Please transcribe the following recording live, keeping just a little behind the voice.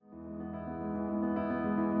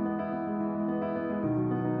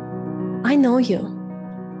I know you.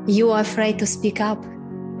 You are afraid to speak up.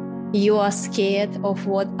 You are scared of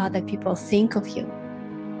what other people think of you.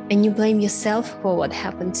 And you blame yourself for what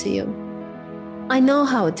happened to you. I know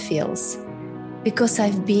how it feels because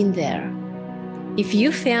I've been there. If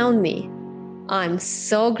you found me, I'm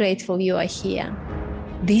so grateful you are here.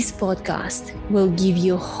 This podcast will give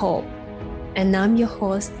you hope. And I'm your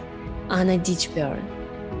host, Anna Ditchburn.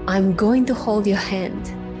 I'm going to hold your hand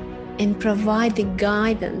and provide the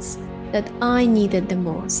guidance that I needed the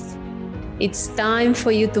most. It's time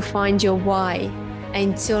for you to find your why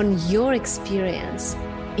and turn your experience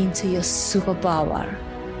into your superpower.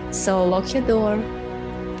 So lock your door,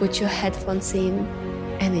 put your headphones in,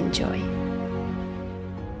 and enjoy.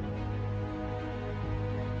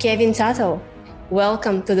 Kevin Tuttle,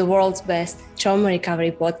 welcome to the world's best trauma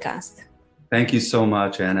recovery podcast. Thank you so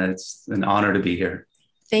much, Anna. It's an honor to be here.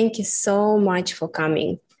 Thank you so much for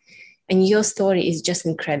coming. And your story is just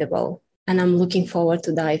incredible. And I'm looking forward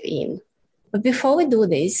to dive in. But before we do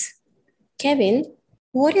this, Kevin,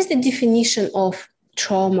 what is the definition of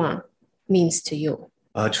trauma means to you?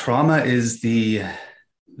 Trauma is the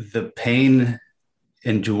pain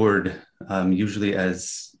endured, usually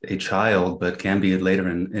as a child, but can be later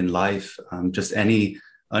in life. Just any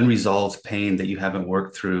unresolved pain that you haven't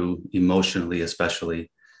worked through emotionally,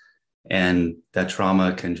 especially. And that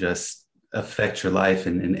trauma can just affect your life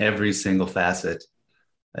in every single facet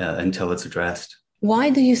until it's addressed. Why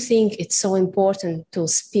do you think it's so important to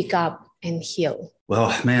speak up and heal?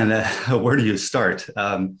 Well, man, where do you start?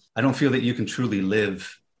 I don't feel that you can truly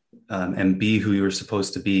live and be who you're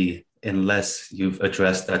supposed to be unless you've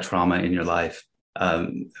addressed that trauma in your life.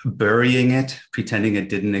 Burying it, pretending it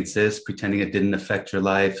didn't exist, pretending it didn't affect your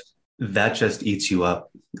life, that just eats you up.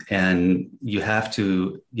 And you have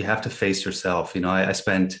to face yourself. You know, I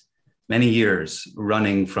spent many years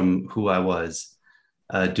running from who I was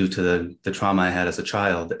due to the trauma I had as a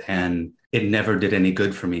child, and it never did any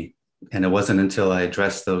good for me. And it wasn't until I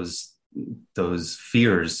addressed those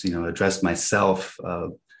fears, addressed myself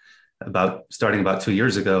starting about 2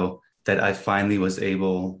 years ago, that I finally was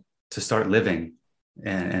able to start living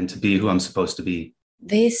and to be who I'm supposed to be.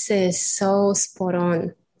 This is so spot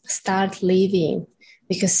on. Start living,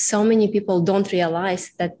 because so many people don't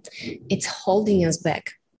realize that it's holding us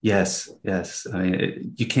back. Yes. I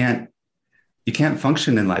mean, you can't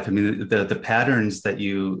function in life. I mean, the patterns that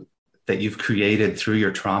you've created through your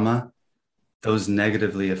trauma, those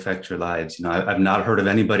negatively affect your lives. I've not heard of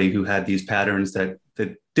anybody who had these patterns that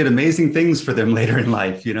did amazing things for them later in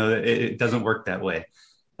life. It doesn't work that way.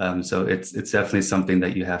 So it's definitely something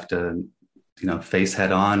that you have to, face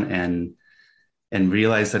head on and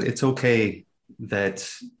realize that it's okay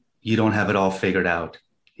that you don't have it all figured out.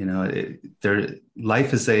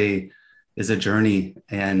 Life is a journey,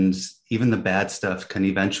 and even the bad stuff can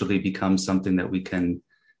eventually become something that we can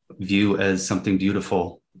view as something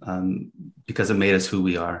beautiful because it made us who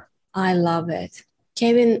we are. I love it.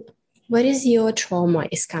 Kevin, where is your trauma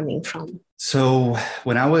is coming from? So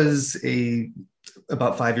when I was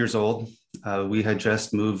about 5 years old, we had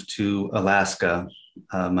just moved to Alaska.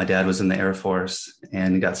 My dad was in the Air Force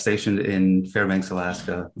and got stationed in Fairbanks,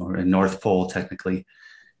 Alaska, or in North Pole, technically.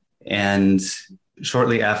 And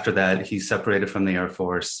shortly after that, he separated from the Air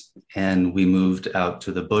Force and we moved out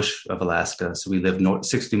to the bush of Alaska. So we lived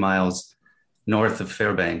 60 miles north of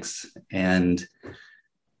Fairbanks, and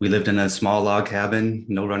we lived in a small log cabin,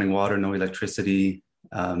 no running water, no electricity.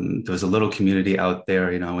 There was a little community out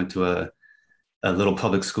there. I went to a little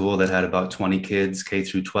public school that had about 20 kids, K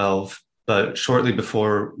through 12. But shortly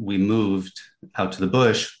before we moved out to the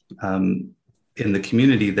bush, in the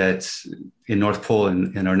community that's in North Pole,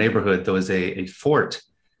 in our neighborhood, there was a fort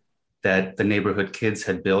that the neighborhood kids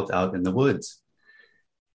had built out in the woods.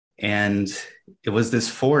 And it was this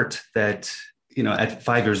fort that, at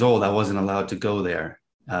 5 years old, I wasn't allowed to go there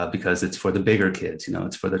because it's for the bigger kids,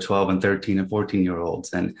 it's for the 12 and 13 and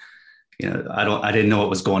 14-year-olds. And I didn't know what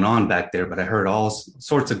was going on back there, but I heard all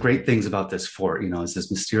sorts of great things about this fort. It's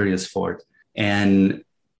this mysterious fort. And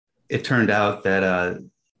it turned out that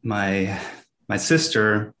my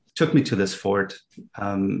sister took me to this fort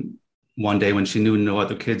one day when she knew no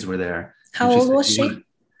other kids were there. How old was she?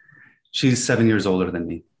 She's 7 years older than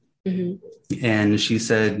me. Mm-hmm. And she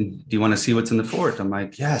said, "Do you want to see what's in the fort?" I'm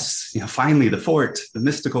like, "Yes, finally the fort, the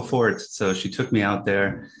mystical fort." So she took me out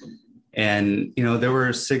there. And, there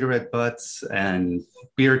were cigarette butts and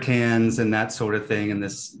beer cans and that sort of thing. And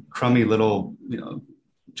this crummy little,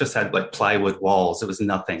 just had like plywood walls. It was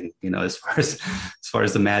nothing, as far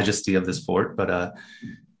as the majesty of this fort. But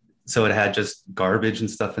so it had just garbage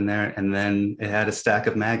and stuff in there. And then it had a stack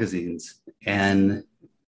of magazines. And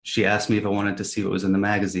she asked me if I wanted to see what was in the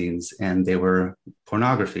magazines, and they were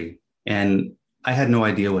pornography. And I had no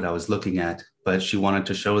idea what I was looking at, but she wanted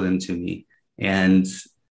to show them to me. And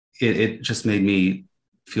it just made me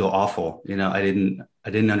feel awful. I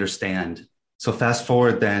didn't understand. So fast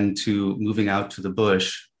forward then to moving out to the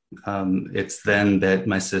bush. It's then that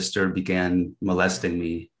my sister began molesting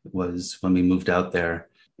me, was when we moved out there.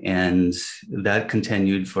 And that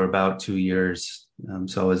continued for about 2 years.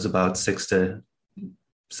 So I was about 6 to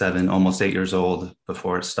 7, almost 8 years old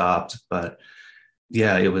before it stopped. But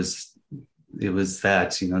yeah, it was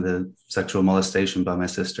that, the sexual molestation by my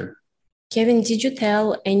sister. Kevin, did you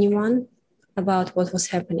tell anyone about what was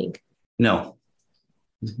happening? No,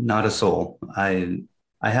 not a soul. I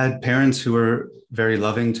had parents who were very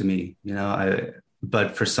loving to me,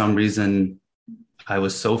 but for some reason I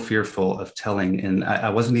was so fearful of telling, and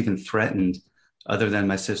I wasn't even threatened, other than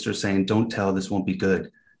my sister saying, "Don't tell, this won't be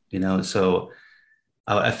good." So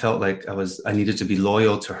I felt like I needed to be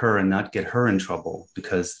loyal to her and not get her in trouble,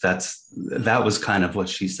 because that was kind of what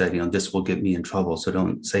she said, "This will get me in trouble, so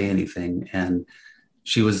don't say anything." And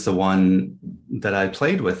she was the one that I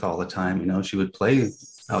played with all the time. She would play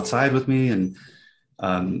outside with me, and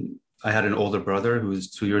I had an older brother who was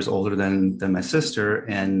 2 years older than my sister,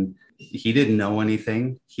 and he didn't know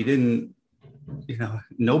anything. He didn't,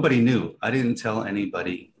 nobody knew. I didn't tell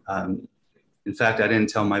anybody. In fact, I didn't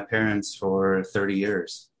tell my parents for 30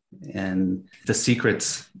 years. And the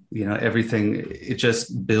secrets, everything, it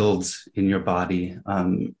just builds in your body.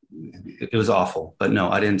 It was awful, but no,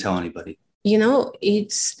 I didn't tell anybody.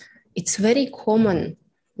 It's very common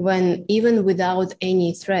when, even without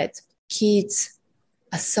any threat, kids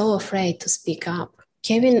are so afraid to speak up.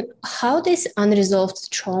 Kevin, how this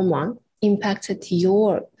unresolved trauma impacted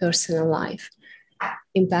your personal life,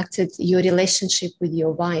 impacted your relationship with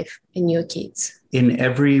your wife and your kids? In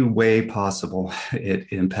every way possible, it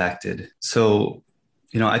impacted. So,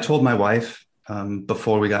 I told my wife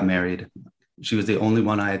before we got married. She was the only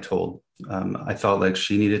one I had told. I felt like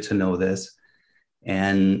she needed to know this.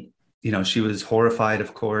 And, she was horrified,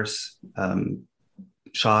 of course,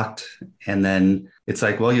 shocked. And then it's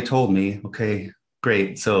like, well, you told me, okay,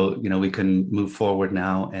 great. So, we can move forward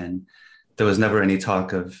now. And there was never any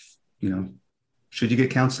talk of, should you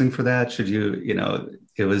get counseling for that? Should you,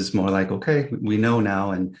 it was more like, okay, we know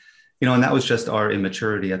now. And, and that was just our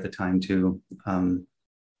immaturity at the time too.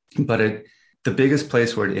 But the biggest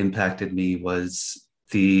place where it impacted me was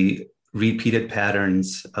the repeated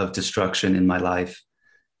patterns of destruction in my life,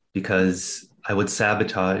 because I would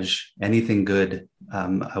sabotage anything good.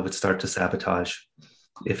 I would start to sabotage.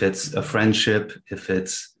 If it's a friendship, if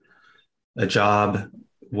it's a job,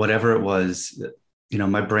 whatever it was,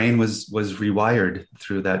 my brain was rewired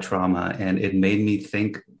through that trauma, and it made me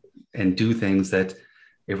think and do things that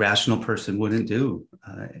a rational person wouldn't do.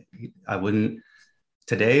 I wouldn't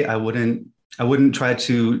try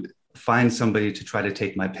to find somebody to try to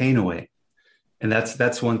take my pain away. And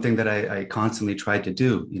that's one thing that I constantly tried to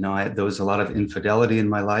do. There was a lot of infidelity in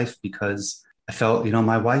my life, because I felt,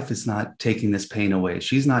 my wife is not taking this pain away.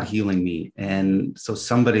 She's not healing me. And so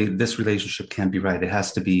this relationship can't be right.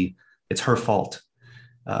 It's her fault.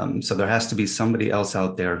 So there has to be somebody else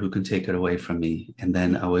out there who can take it away from me. And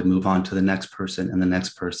then I would move on to the next person and the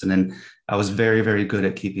next person. And I was very, very good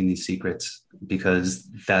at keeping these secrets, because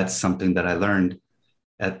that's something that I learned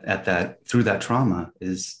through that trauma,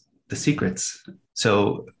 is the secrets.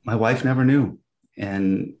 So my wife never knew.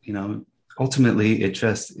 And, ultimately it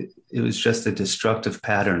was just a destructive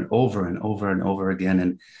pattern over and over and over again.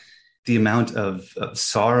 And the amount of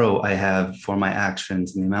sorrow I have for my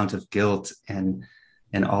actions, and the amount of guilt and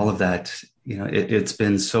all of that, it's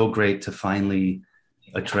been so great to finally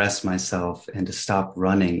address myself and to stop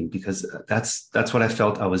running, because that's what I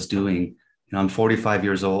felt I was doing. I'm 45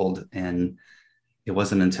 years old, and it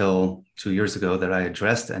wasn't until 2 years ago that I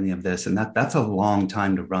addressed any of this. And that's a long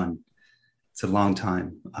time to run. It's a long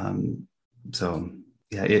time. So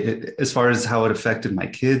yeah, as far as how it affected my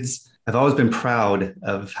kids, I've always been proud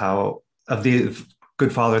of the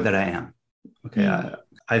good father that I am. Okay.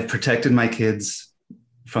 I've protected my kids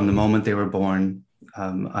from the moment they were born.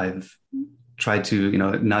 I've tried to,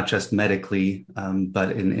 not just medically,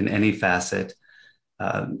 but in any facet,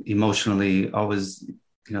 emotionally, always,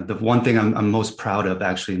 the one thing I'm most proud of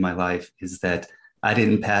actually in my life is that I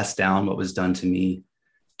didn't pass down what was done to me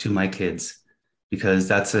to my kids, because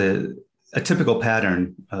that's a typical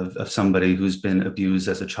pattern of somebody who's been abused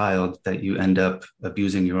as a child, that you end up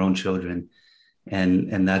abusing your own children.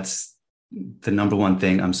 And that's the number one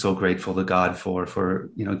thing I'm so grateful to God for,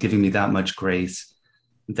 giving me that much grace,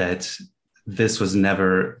 that this was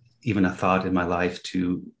never even a thought in my life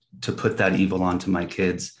to to put that evil onto my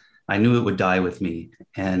kids. I knew it would die with me.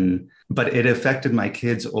 But it affected my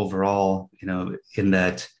kids overall, in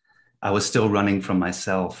that I was still running from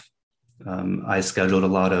myself. I scheduled a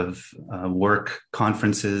lot of work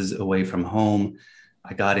conferences away from home.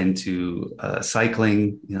 I got into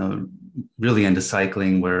cycling, really into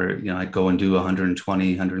cycling where, I'd go and do 120,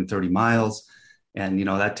 130 miles. And,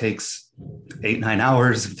 that takes 8-9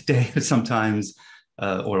 hours of the day sometimes,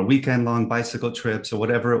 or weekend long bicycle trips or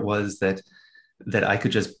whatever it was that I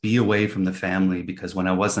could just be away from the family, because when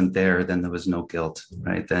I wasn't there, then there was no guilt,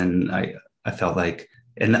 right? Then I felt like,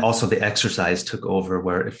 and also the exercise took over,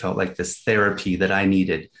 where it felt like this therapy that I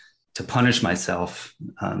needed to punish myself,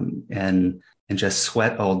 and just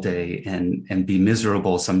sweat all day and be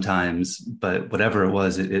miserable sometimes. But whatever it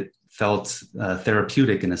was, it felt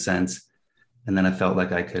therapeutic in a sense. And then I felt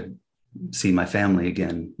like I could see my family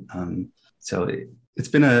again. So it's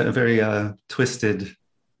been a very twisted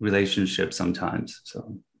relationship sometimes.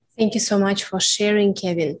 So thank you so much for sharing,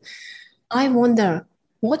 Kevin. I wonder,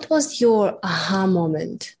 what was your aha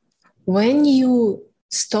moment when you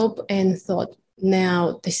stopped and thought,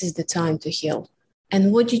 now this is the time to heal?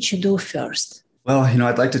 And what did you do first? Well,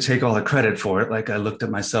 I'd like to take all the credit for it. Like, I looked at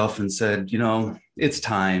myself and said, it's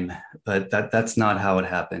time, but that's not how it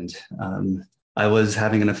happened. I was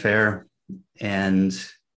having an affair, and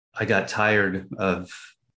I got tired of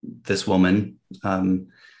this woman.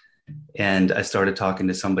 And I started talking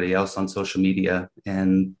to somebody else on social media,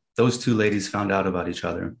 and those two ladies found out about each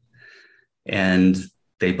other. And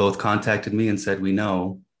they both contacted me and said, we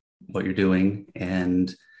know what you're doing.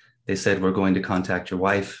 And they said, we're going to contact your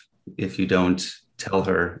wife if you don't tell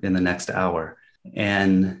her in the next hour.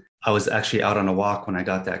 And I was actually out on a walk when I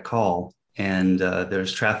got that call, and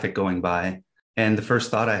there's traffic going by. And the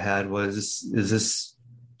first thought I had was,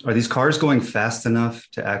 are these cars going fast enough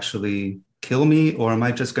to actually kill me, or am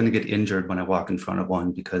I just going to get injured when I walk in front of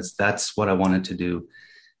one? Because that's what I wanted to do.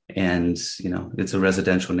 And, it's a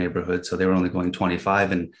residential neighborhood, so they were only going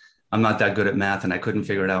 25, and I'm not that good at math, and I couldn't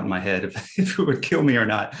figure it out in my head if it would kill me or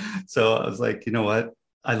not. So I was like, you know what?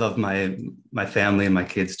 I love my family and my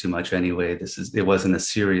kids too much anyway. It wasn't a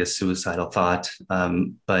serious suicidal thought.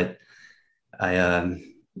 But I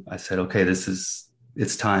said, okay,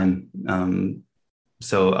 it's time.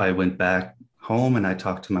 So I went back home and I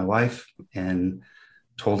talked to my wife and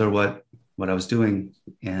told her what I was doing.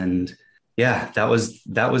 And yeah, that was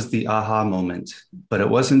the aha moment. But it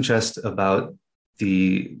wasn't just about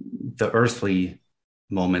the earthly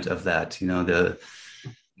moment of that,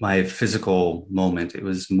 my physical moment. It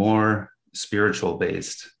was more spiritual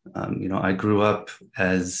based. I grew up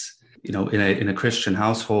as, in a Christian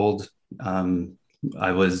household. I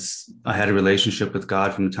had a relationship with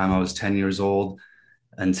God from the time I was 10 years old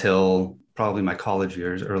until probably my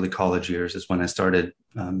early college years is when I started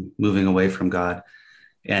moving away from God.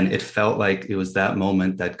 And it felt like it was that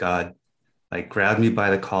moment that God grabbed me by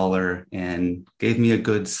the collar and gave me a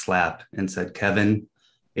good slap and said, Kevin,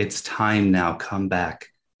 it's time now, come back,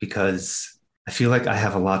 because I feel like I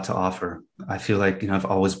have a lot to offer. I feel like, I've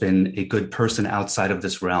always been a good person outside of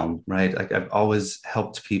this realm, right? Like, I've always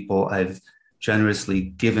helped people. I've generously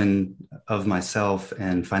given of myself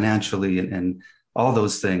and financially and all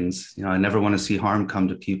those things. I never want to see harm come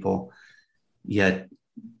to people, yet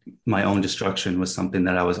my own destruction was something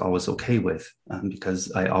that I was always okay with,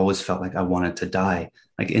 because I always felt like I wanted to die.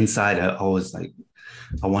 Like, inside, I always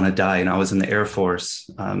I want to die. And I was in the Air Force,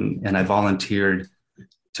 and I volunteered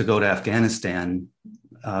to go to Afghanistan,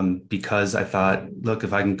 because I thought, look,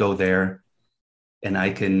 if I can go there and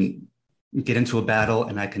I can get into a battle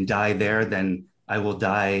and I can die there, then I will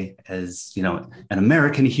die as, an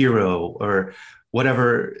American hero, or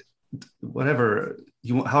whatever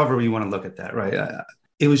however you want to look at that, right?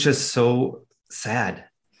 It was just so sad.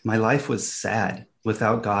 My life was sad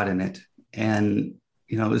without God in it. And,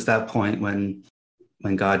 it was that point when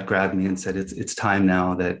God grabbed me and said, it's time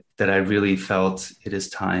now, that I really felt it is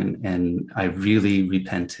time. And I really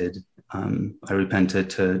repented. I repented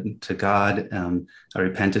to God. I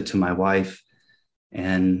repented to my wife,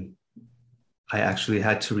 and I actually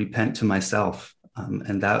had to repent to myself.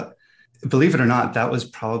 And that, believe it or not, that was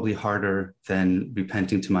probably harder than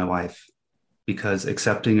repenting to my wife, because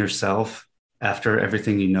accepting yourself after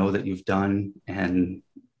everything that you've done and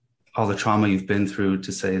all the trauma you've been through,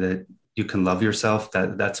 to say that you can love yourself,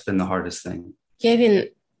 that's been the hardest thing. Kevin,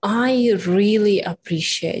 I really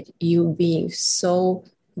appreciate you being so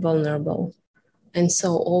vulnerable and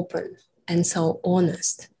so open and so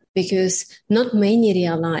honest, because not many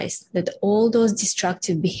realize that all those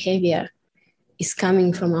destructive behavior is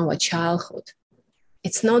coming from our childhood.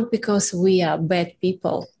 It's not because we are bad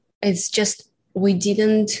people. It's just we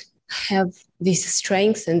didn't have this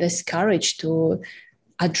strength and this courage to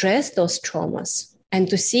address those traumas and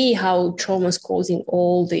to see how trauma is causing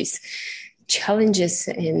all these challenges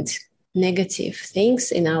and negative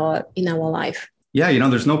things in our life. Yeah,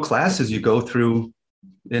 there's no classes you go through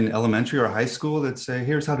in elementary or high school that say,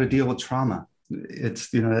 here's how to deal with trauma. It's,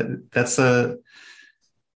 that's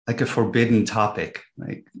like a forbidden topic.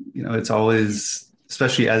 Like, it's always,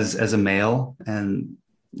 especially as a male, and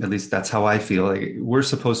at least that's how I feel, like we're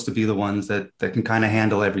supposed to be the ones that can kind of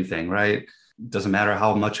handle everything, right? Doesn't matter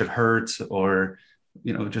how much it hurts, or,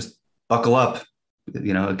 just buckle up,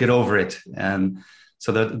 get over it. And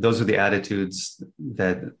so those are the attitudes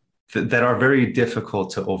that are very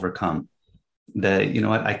difficult to overcome. That,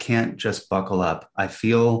 I can't just buckle up. I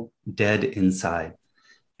feel dead inside.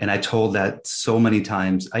 And I told that so many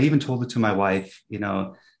times. I even told it to my wife, in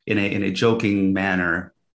a joking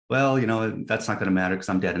manner. Well, that's not going to matter because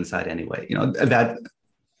I'm dead inside anyway.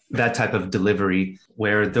 That type of delivery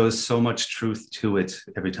where there was so much truth to it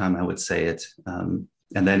every time I would say it. And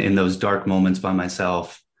then in those dark moments by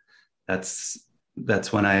myself, that's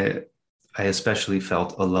when I especially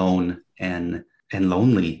felt alone and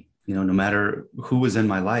lonely. No matter who was in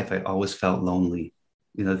my life, I always felt lonely.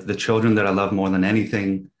 The children that I love more than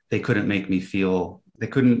anything, they couldn't make me feel, they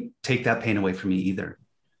couldn't take that pain away from me either.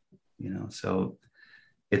 So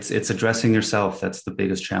it's addressing yourself. That's the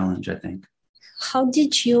biggest challenge, I think. How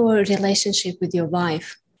did your relationship with your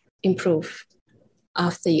wife improve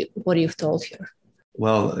after what you've told her?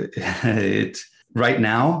 Well, right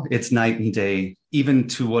now it's night and day, even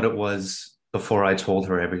to what it was before I told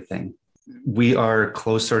her everything. We are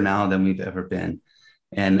closer now than we've ever been.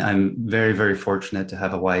 And I'm very, very fortunate to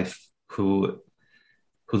have a wife who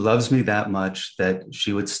loves me that much that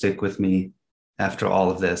she would stick with me after all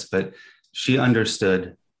of this. But she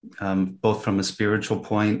understood, both from a spiritual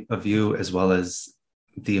point of view as well as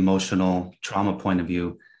the emotional trauma point of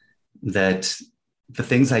view, that the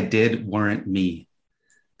things I did weren't me.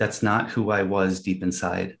 That's not who I was deep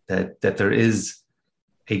inside. That there is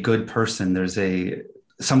a good person. There's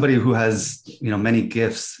somebody who has many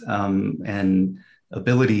gifts and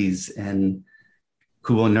abilities, and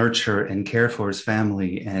who will nurture and care for his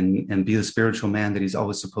family and be the spiritual man that he's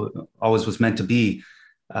always was meant to be.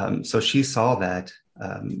 So she saw that,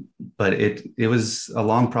 but it was a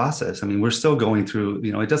long process. I mean, we're still going through,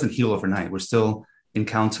 it doesn't heal overnight. We're still in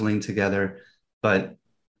counseling together, but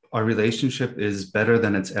our relationship is better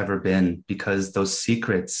than it's ever been because those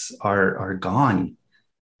secrets are gone.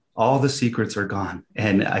 All the secrets are gone.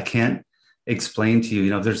 And I can't explain to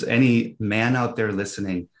you, if there's any man out there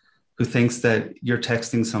listening who thinks that you're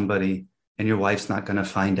texting somebody and your wife's not going to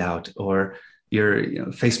find out, or you're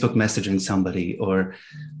Facebook messaging somebody or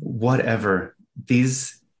whatever,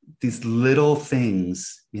 these little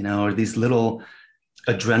things, or these little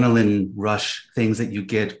adrenaline rush things that you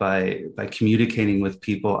get by communicating with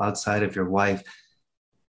people outside of your wife,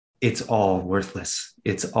 it's all worthless.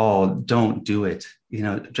 Don't do it.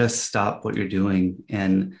 Just stop what you're doing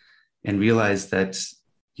and realize that,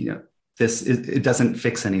 it doesn't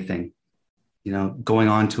fix anything. Going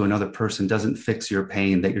on to another person doesn't fix your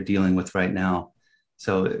pain that you're dealing with right now.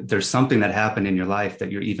 So there's something that happened in your life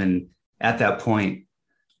that you're even at that point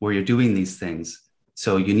where you're doing these things.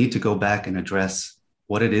 So you need to go back and address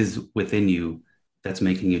what it is within you that's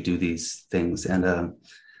making you do these things. And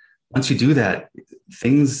once you do that,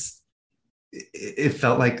 it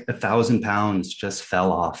felt like 1,000 pounds just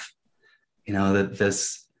fell off. You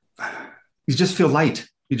just feel light.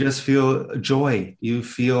 You just feel joy. You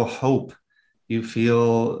feel hope. You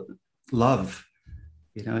feel love,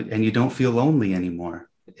 and you don't feel lonely anymore.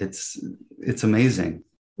 It's amazing.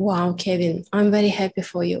 Wow, Kevin, I'm very happy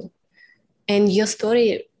for you. And your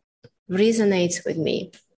story resonates with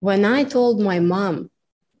me. When I told my mom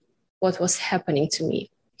what was happening to me,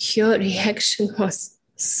 her reaction was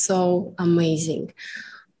so amazing.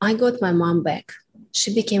 I got my mom back.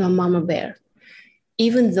 She became a mama bear,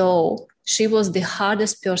 even though she was the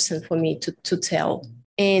hardest person for me to tell.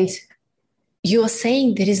 And you are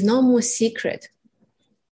saying there is no more secret.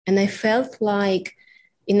 And I felt like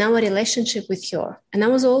in our relationship with her, and I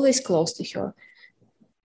was always close to her,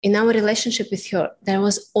 in our relationship with her, there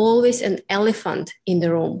was always an elephant in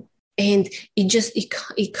the room. And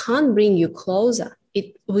it can't bring you closer.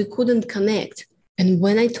 We couldn't connect. And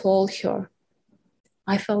when I told her,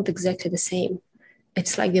 I felt exactly the same.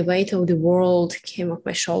 It's like the weight of the world came off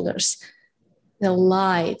my shoulders, the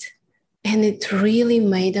light, and it really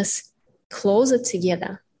made us closer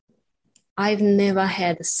together. I've never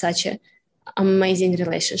had such an amazing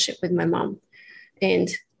relationship with my mom. And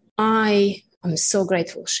I am so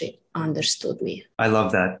grateful understood me. I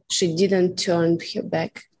love that. She didn't turn her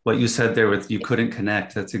back. What you said there with you couldn't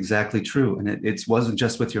connect, that's exactly true. And it wasn't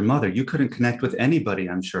just with your mother. You couldn't connect with anybody,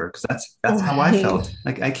 I'm sure, because that's how I felt.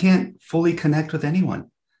 Like I can't fully connect with anyone.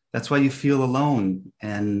 That's why you feel alone.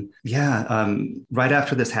 And right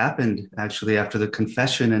after this happened, actually, after the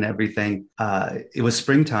confession and everything, it was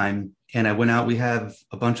springtime. And I went out. We have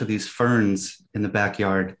a bunch of these ferns in the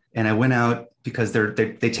backyard. And I went out because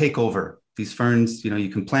they take over. These ferns, you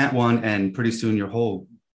can plant one and pretty soon your whole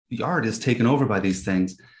yard is taken over by these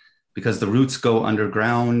things because the roots go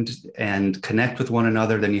underground and connect with one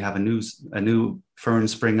another. Then you have a new fern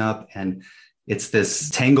spring up, and it's this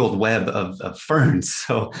tangled web of ferns.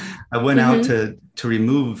 So I went out to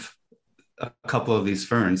remove a couple of these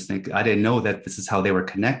ferns. I didn't know that this is how they were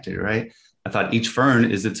connected, right? I thought each fern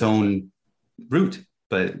is its own root,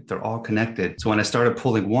 but they're all connected. So when I started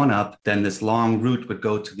pulling one up, then this long root would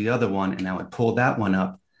go to the other one, and I would pull that one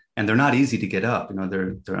up. And they're not easy to get up.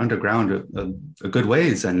 They're underground a good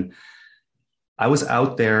ways. And I was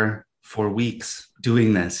out there for weeks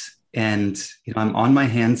doing this. And I'm on my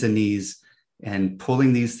hands and knees and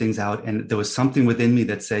pulling these things out. And there was something within me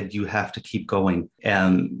that said, you have to keep going.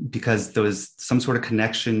 Because there was some sort of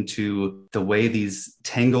connection to the way these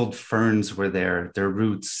tangled ferns were there, their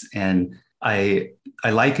roots. And I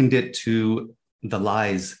likened it to the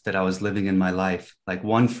lies that I was living in my life. Like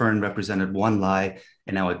one fern represented one lie,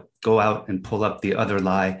 and I would go out and pull up the other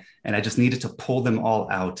lie. And I just needed to pull them all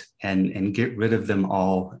out and get rid of them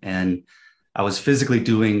all. And I was physically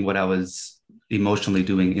doing what I was emotionally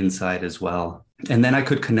doing inside as well. And then I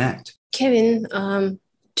could connect. Kevin,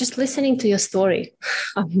 just listening to your story,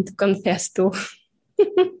 I need to confess too.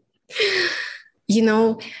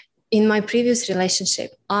 In my previous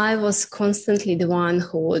relationship, I was constantly the one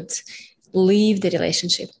who would leave the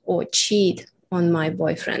relationship or cheat on my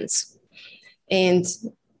boyfriends. And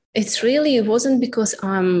it wasn't because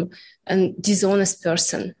I'm a dishonest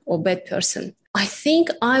person or bad person. I think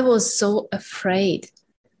I was so afraid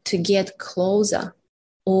to get closer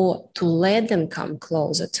or to let them come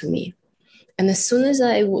closer to me. And as soon as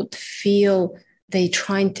I would feel they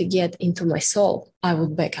trying to get into my soul, I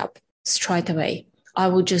would back up straight away. I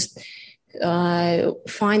would just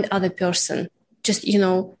find other person, just,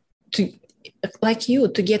 to like you,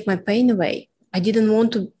 to get my pain away. I didn't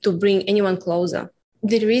want to bring anyone closer.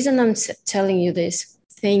 The reason I'm telling you this,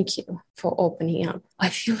 thank you for opening up. I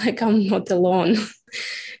feel like I'm not alone.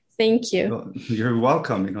 Thank you. Well, you're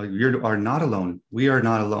welcome. You are not alone. We are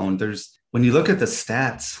not alone. When you look at the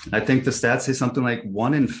stats, I think the stats say something like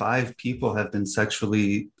 1 in 5 people have been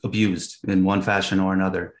sexually abused in one fashion or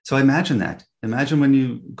another. So imagine that. Imagine when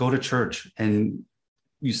you go to church and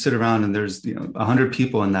you sit around and there's 100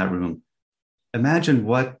 people in that room. Imagine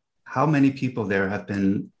how many people there have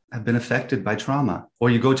been affected by trauma. Or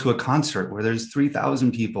you go to a concert where there's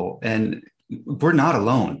 3,000 people, and we're not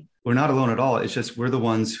alone. We're not alone at all. It's just we're the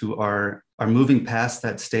ones who are moving past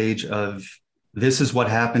that stage of, this is what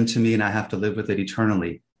happened to me and I have to live with it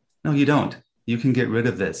eternally. No, you don't. You can get rid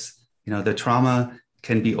of this. The trauma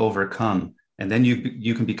can be overcome, and then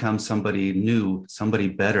you can become somebody new, somebody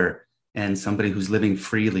better, and somebody who's living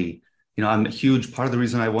freely. I'm a huge part of the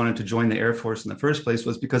reason I wanted to join the Air Force in the first place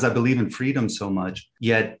was because I believe in freedom so much.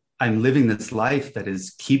 Yet I'm living this life that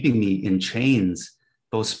is keeping me in chains,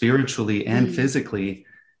 both spiritually and physically.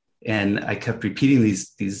 And I kept repeating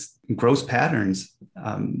these gross patterns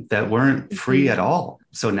that weren't free at all.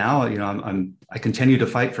 So now, I continue to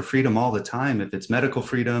fight for freedom all the time, if it's medical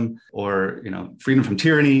freedom or, freedom from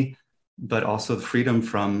tyranny, but also the freedom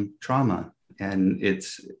from trauma. And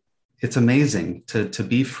it's amazing to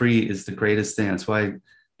be free is the greatest thing. That's why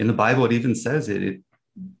in the Bible, it even says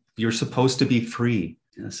you're supposed to be free.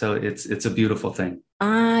 So it's a beautiful thing.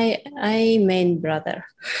 Amen, brother.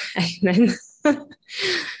 Amen.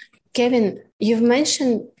 Kevin, you've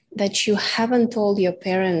mentioned that you haven't told your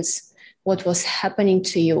parents what was happening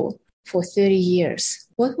to you for 30 years.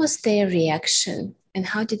 What was their reaction and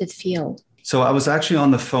how did it feel? So I was actually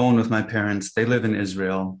on the phone with my parents. They live in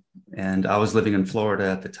Israel and I was living in Florida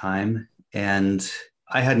at the time. And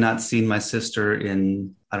I had not seen my sister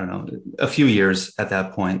in, a few years at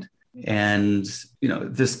that point. And,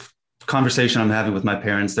 this conversation I'm having with my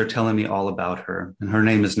parents, they're telling me all about her. And her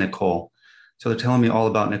name is Nicole. So they're telling me all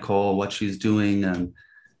about Nicole, what she's doing, and,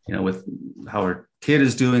 with how her kid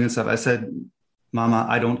is doing and stuff. I said, Mama,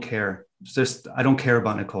 I don't care. I don't care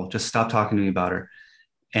about Nicole. Just stop talking to me about her.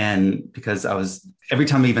 And because every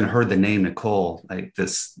time I even heard the name Nicole, like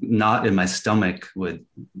this knot in my stomach would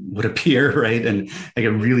appear, right? And I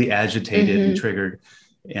get really agitated and triggered.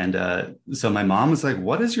 And so my mom was like,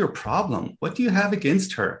 what is your problem? What do you have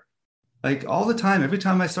against her? Like all the time, every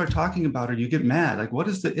time I start talking about her, you get mad. Like, what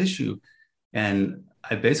is the issue? And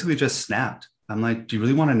I basically just snapped. I'm like, do you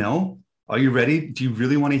really want to know? Are you ready? Do you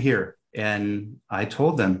really want to hear? And I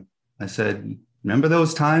told them, I said, remember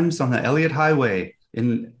those times on the Elliott Highway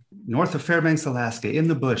in north of Fairbanks, Alaska, in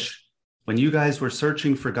the bush, when you guys were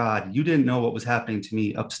searching for God? You didn't know what was happening to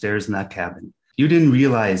me upstairs in that cabin. You didn't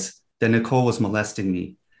realize that Nicole was molesting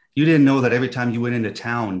me. You didn't know that every time you went into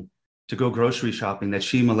town to go grocery shopping, that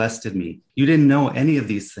she molested me. You didn't know any of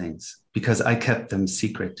these things because I kept them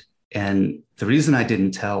secret. And the reason I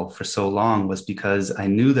didn't tell for so long was because I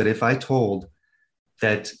knew that if I told,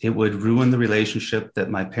 that it would ruin the relationship that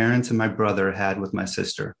my parents and my brother had with my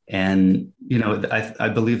sister. And, I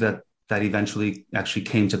believe that eventually actually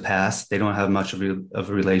came to pass. They don't have much of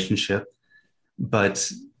a relationship,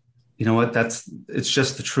 but you know what? It's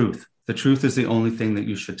just the truth. The truth is the only thing that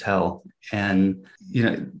you should tell. And,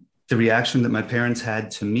 the reaction that my parents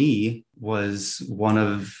had to me was one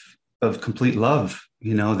of complete love.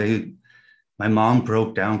 My mom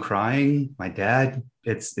broke down crying. My dad,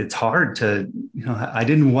 it's hard to, I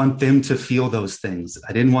didn't want them to feel those things.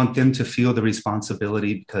 I didn't want them to feel the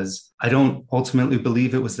responsibility because I don't ultimately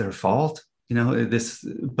believe it was their fault,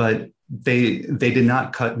 but they did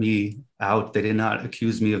not cut me out. They did not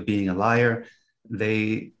accuse me of being a liar.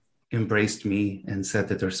 They embraced me and said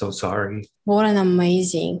that they're so sorry. What an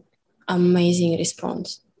amazing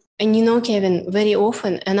response. And Kevin, very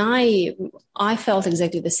often, and I felt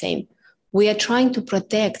exactly the same. We are trying to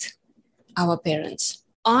protect our parents.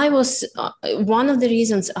 I was one of the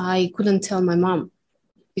reasons I couldn't tell my mom,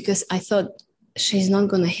 because I thought she's not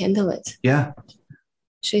going to handle it. Yeah.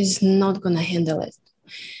 She's not going to handle it.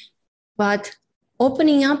 But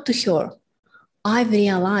opening up to her, I've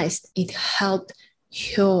realized it helped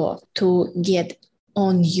her to get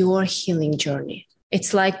on your healing journey.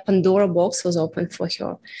 It's like Pandora box was open for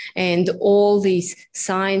her, and all these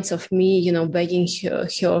signs of me, begging her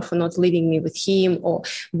for not leaving me with him, or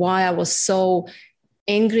why I was so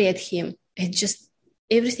angry at him.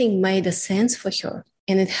 Everything made a sense for her,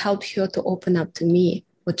 and it helped her to open up to me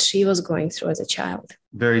what she was going through as a child.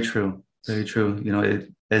 Very true. Very true.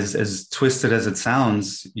 As twisted as it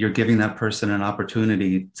sounds, you're giving that person an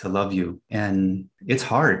opportunity to love you, and it's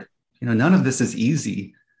hard. None of this is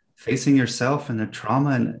easy. Facing yourself and the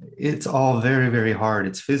trauma, and it's all very, very hard.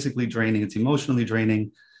 It's physically draining. It's emotionally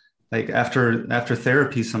draining. Like after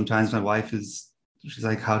therapy, sometimes my wife she's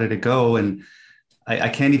like, how did it go? And I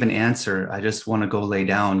can't even answer. I just want to go lay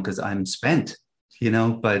down because I'm spent,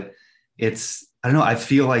 but I don't know. I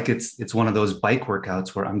feel like it's one of those bike workouts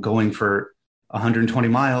where I'm going for 120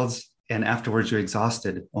 miles and afterwards you're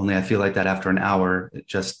exhausted. Only I feel like that after an hour,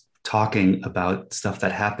 just talking about stuff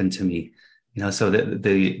that happened to me. So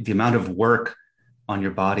the amount of work on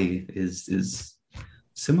your body is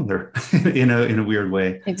similar in a weird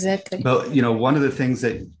way. Exactly. But one of the things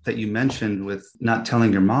that you mentioned with not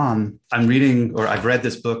telling your mom, I've read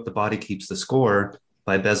this book, The Body Keeps the Score,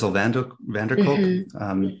 by Bessel van der Kolk.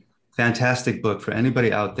 Mm-hmm. Fantastic book for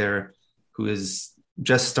anybody out there who is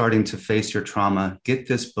just starting to face your trauma. Get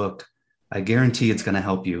this book. I guarantee it's going to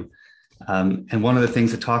help you. And one of the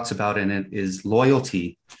things it talks about in it is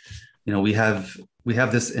loyalty. We have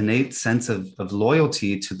this innate sense of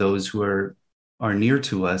loyalty to those who are near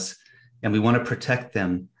to us, and we want to protect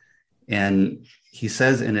them. And he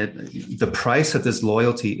says in it, the price of this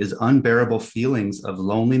loyalty is unbearable feelings of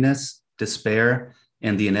loneliness, despair,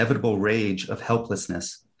 and the inevitable rage of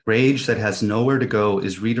helplessness. Rage that has nowhere to go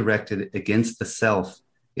is redirected against the self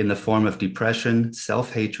in the form of depression,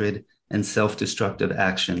 self-hatred, and self-destructive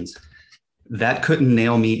actions. That couldn't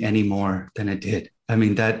nail me any more than it did. I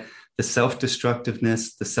mean, that the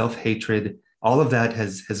self-destructiveness, the self-hatred, all of that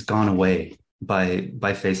has gone away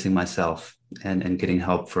by facing myself and getting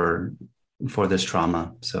help for this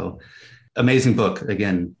trauma. So amazing book.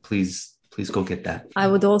 Again, please go get that. I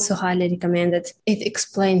would also highly recommend it. It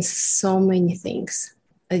explains so many things.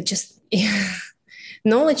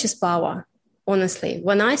 Knowledge is power. Honestly,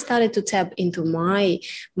 when I started to tap into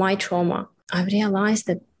my trauma, I realized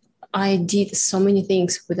that I did so many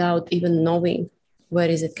things without even knowing where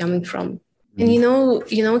is it coming from. And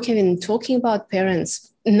Kevin, talking about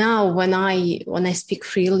parents, now when I speak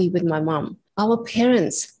freely with my mom, our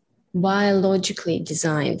parents biologically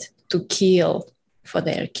designed to kill for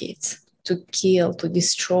their kids, to kill, to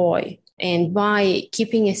destroy. And by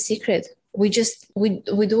keeping a secret, we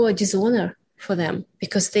do a dishonor for them,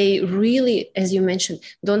 because they really, as you mentioned,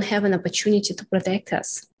 don't have an opportunity to protect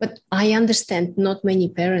us. But I understand not many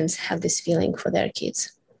parents have this feeling for their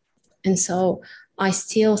kids. And so I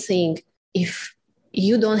still think if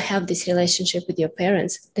you don't have this relationship with your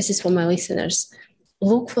parents, this is for my listeners,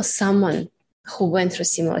 look for someone who went through a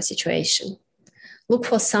similar situation. Look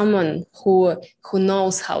for someone who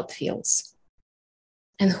knows how it feels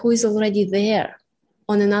and who is already there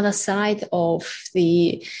on another side of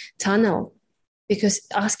the tunnel, because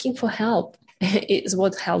asking for help is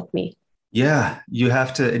what helped me. Yeah, you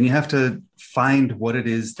have to find what it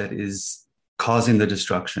is that is causing the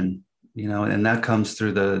destruction, and that comes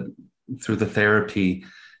through the therapy.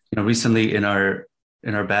 Recently in our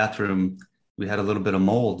bathroom, we had a little bit of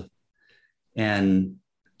mold, and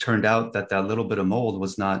turned out that little bit of mold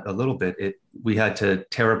was not a little bit. We had to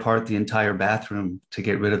tear apart the entire bathroom to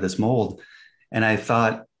get rid of this mold. And I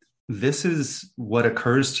thought, this is what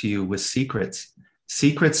occurs to you with secrets.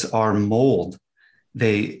 Secrets are mold.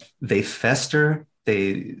 They fester,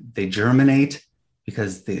 they germinate,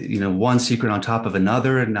 because one secret on top of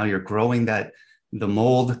another, and now you're growing the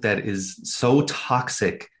mold that is so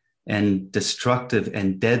toxic and destructive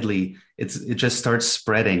and deadly. It just starts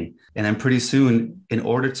spreading, and then pretty soon, in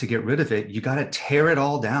order to get rid of it, you got to tear it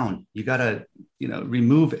all down. You got to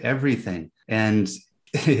remove everything, and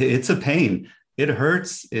it's a pain. It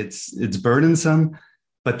hurts. It's burdensome,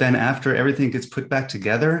 but then after everything gets put back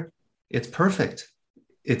together, it's perfect.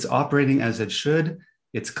 It's operating as it should.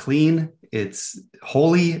 It's clean. It's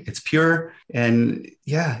holy. It's pure. And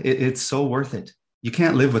yeah, it's so worth it. You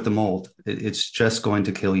can't live with the mold. It's just going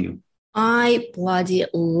to kill you. I bloody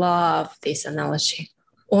love this analogy.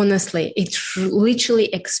 Honestly, it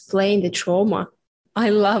literally explained the trauma. I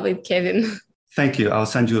love it, Kevin. Thank you. I'll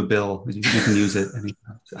send you a bill. You can use it.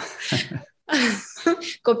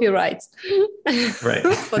 Copyrights. Right.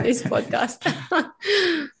 For this podcast.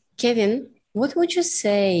 Kevin, what would you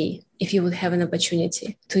say if you would have an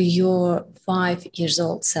opportunity to your 5 years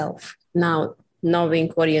old self now, knowing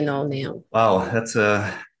what you know now? Wow,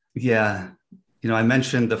 yeah. I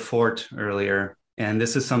mentioned the fort earlier, and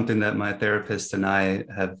this is something that my therapist and I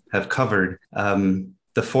have covered.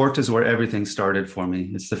 The fort is where everything started for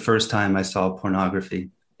me. It's the first time I saw pornography.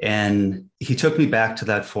 And he took me back to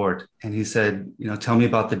that fort, and he said, tell me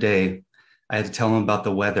about the day. I had to tell him about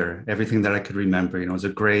the weather, everything that I could remember. It was a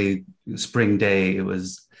gray spring day. It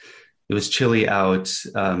was chilly out.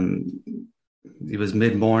 It was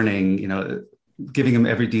mid-morning, giving him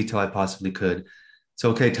every detail I possibly could. So,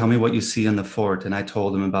 okay, tell me what you see in the fort. And I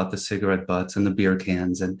told him about the cigarette butts and the beer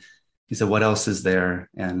cans. And he said, what else is there?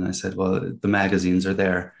 And I said, well, the magazines are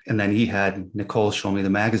there. And then he had Nicole show me the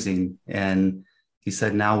magazine. And he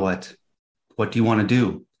said, now what? What do you want to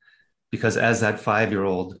do? Because as that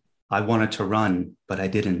 5-year-old, I wanted to run, but I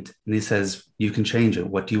didn't. And he says, you can change it.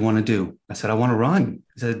 What do you want to do? I said, I want to run.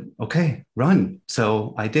 He said, okay, run.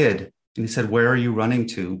 So I did. And he said, where are you running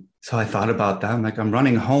to? So I thought about that. I'm like, I'm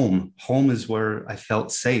running home. Home is where I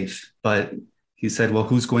felt safe. But he said, well,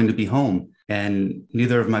 who's going to be home? And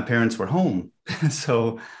neither of my parents were home.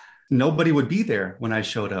 So nobody would be there when I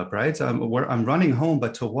showed up, right? So I'm running home,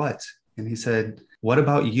 but to what? And he said, what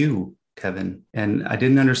about you, Kevin? And I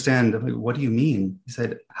didn't understand. I'm like, what do you mean? He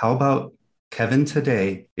said, how about Kevin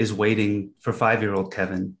today is waiting for 5-year-old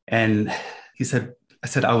Kevin? And I said,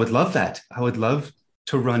 I would love that. I would love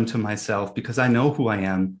to run to myself because I know who I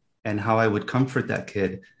am and how I would comfort that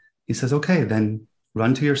kid. He says, okay, then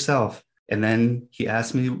run to yourself. And then he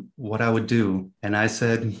asked me what I would do. And I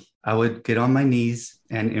said, I would get on my knees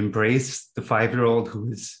and embrace the 5-year-old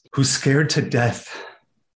who's scared to death,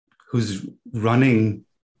 who's running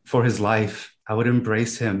for his life. I would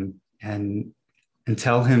embrace him and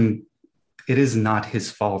tell him it is not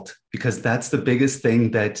his fault, because that's the biggest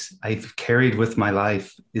thing that I've carried with my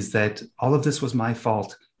life, is that all of this was my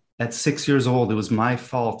fault. At 6 years old, it was my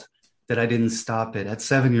fault that I didn't stop it. At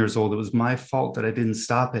 7 years old, it was my fault that I didn't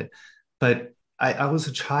stop it. But I was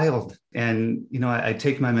a child, and I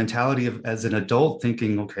take my mentality as an adult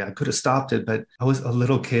thinking, okay, I could have stopped it, but I was a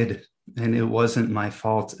little kid and it wasn't my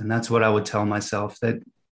fault. And that's what I would tell myself, that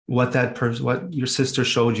what your sister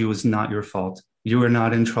showed you is not your fault. You are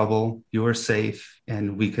not in trouble. You are safe,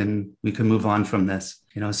 and we can move on from this.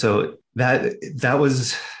 So that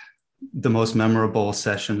was the most memorable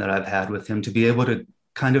session that I've had with him, to be able to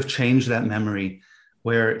kind of change that memory,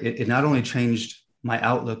 where it not only changed my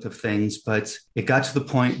outlook of things, but it got to the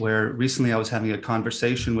point where recently I was having a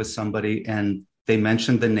conversation with somebody, and they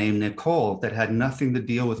mentioned the name Nicole that had nothing to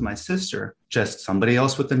deal with my sister, just somebody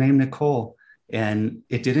else with the name Nicole. And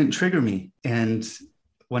it didn't trigger me. And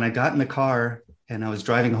when I got in the car and I was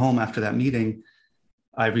driving home after that meeting,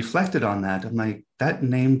 I reflected on that. I'm like, that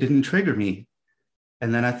name didn't trigger me.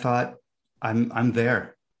 And then I thought, I'm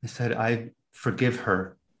there. I said, I forgive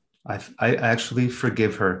her. I actually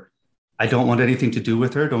forgive her. I don't want anything to do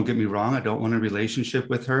with her. Don't get me wrong. I don't want a relationship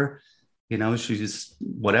with her. She's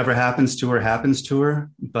whatever happens to her,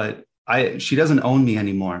 but she doesn't own me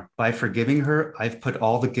anymore. By forgiving her, I've put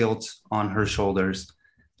all the guilt on her shoulders.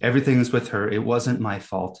 Everything's with her. It wasn't my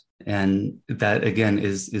fault. And that again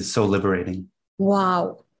is so liberating.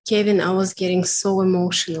 Wow. Kevin, I was getting so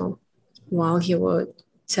emotional while you were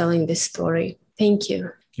telling this story. Thank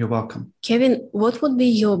you. You're welcome. Kevin, what would be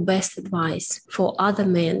your best advice for other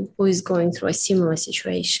men who is going through a similar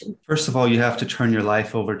situation? First of all, you have to turn your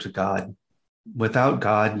life over to God. Without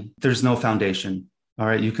God, there's no foundation. All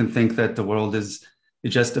right. You can think that the world it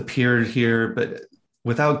just appeared here, but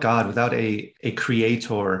without God, without a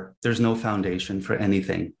creator, there's no foundation for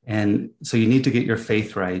anything. And so you need to get your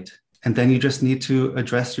faith right. And then you just need to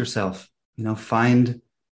address yourself, find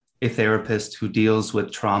a therapist who deals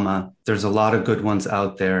with trauma. There's a lot of good ones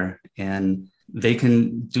out there, and they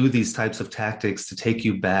can do these types of tactics to take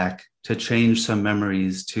you back, to change some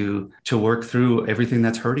memories, to work through everything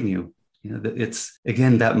that's hurting you. It's,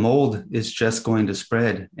 again, that mold is just going to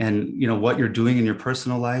spread. And, what you're doing in your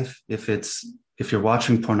personal life, if you're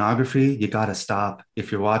watching pornography, you got to stop.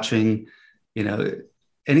 If you're watching,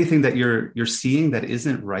 anything that you're seeing that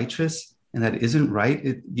isn't righteous and that isn't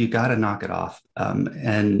right, you got to knock it off.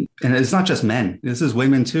 And it's not just men. This is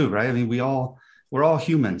women too, right? I mean, we're all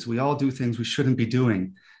humans. We all do things we shouldn't be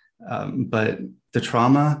doing. But the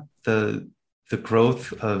trauma, the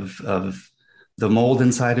growth of the mold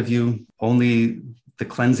inside of you, only the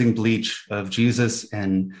cleansing bleach of Jesus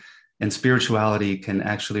and spirituality can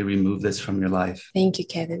actually remove this from your life. Thank you,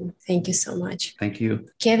 Kevin. Thank you so much. Thank you.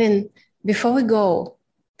 Kevin, before we go,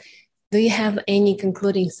 do you have any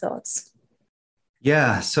concluding thoughts?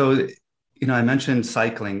 Yeah. So, I mentioned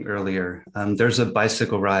cycling earlier. There's a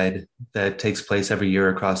bicycle ride that takes place every year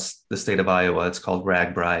across the state of Iowa. It's called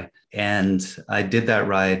RAGBRAI. And I did that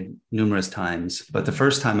ride numerous times. But the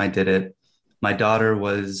first time I did it, my daughter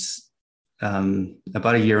was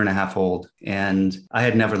about a year and a half old, and I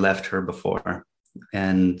had never left her before.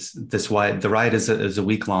 And the ride is a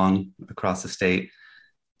week long across the state.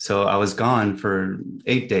 So I was gone for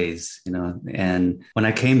 8 days, and when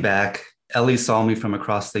I came back, Ellie saw me from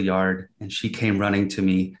across the yard and she came running to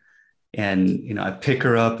me, and, I pick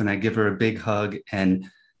her up and I give her a big hug, and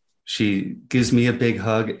she gives me a big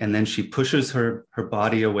hug. And then she pushes her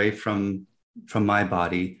body away from my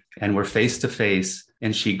body, and we're face to face,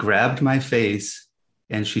 and she grabbed my face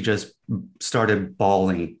and she just started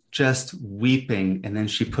bawling, just weeping. And then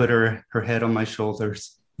she put her head on my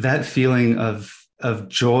shoulders. That feeling of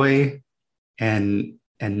joy and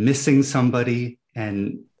missing somebody,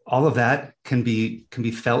 and all of that can be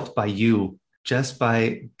felt by you just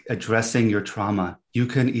by addressing your trauma. You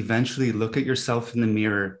can eventually look at yourself in the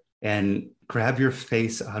mirror and grab your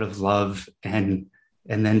face out of love, and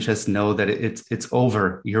then just know that it's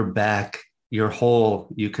over. You're back. You're whole.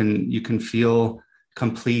 You can feel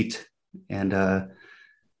complete. And I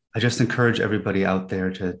just encourage everybody out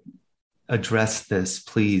there to address this,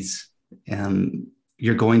 please.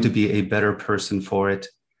 You're going to be a better person for it.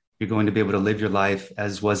 You're going to be able to live your life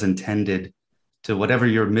as was intended, to whatever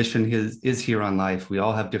your mission is here on life. We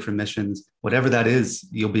all have different missions. Whatever that is,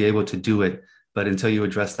 you'll be able to do it. But until you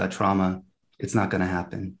address that trauma, it's not going to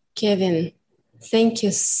happen. Kevin, thank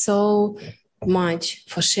you so much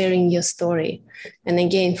for sharing your story. And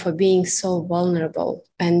again, for being so vulnerable.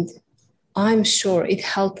 And I'm sure it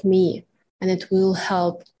helped me, and it will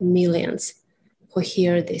help millions who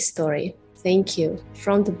hear this story. Thank you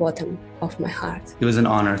from the bottom of my heart. It was an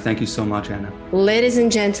honor. Thank you so much, Anna. Ladies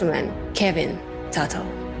and gentlemen, Kevin Tuttle.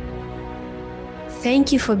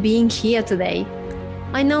 Thank you for being here today.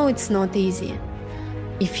 I know it's not easy.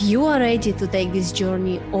 If you are ready to take this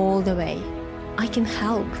journey all the way, I can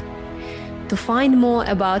help. To find more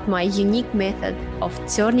about my unique method of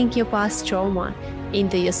turning your past trauma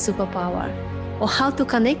into your superpower, or how to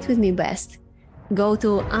connect with me best, go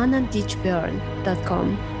to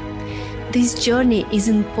annaditchburn.com. This journey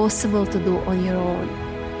isn't possible to do on your own.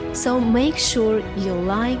 So make sure you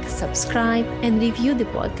like, subscribe, and review the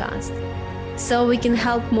podcast so we can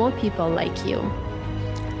help more people like you.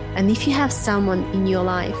 And if you have someone in your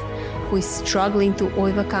life who is struggling to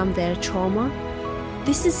overcome their trauma,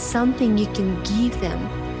 this is something you can give them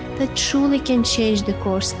that truly can change the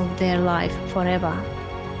course of their life forever.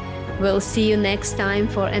 We'll see you next time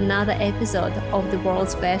for another episode of the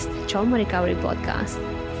world's best trauma recovery podcast.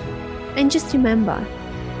 And just remember,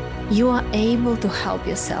 you are able to help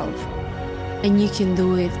yourself, and you can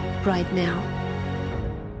do it right now.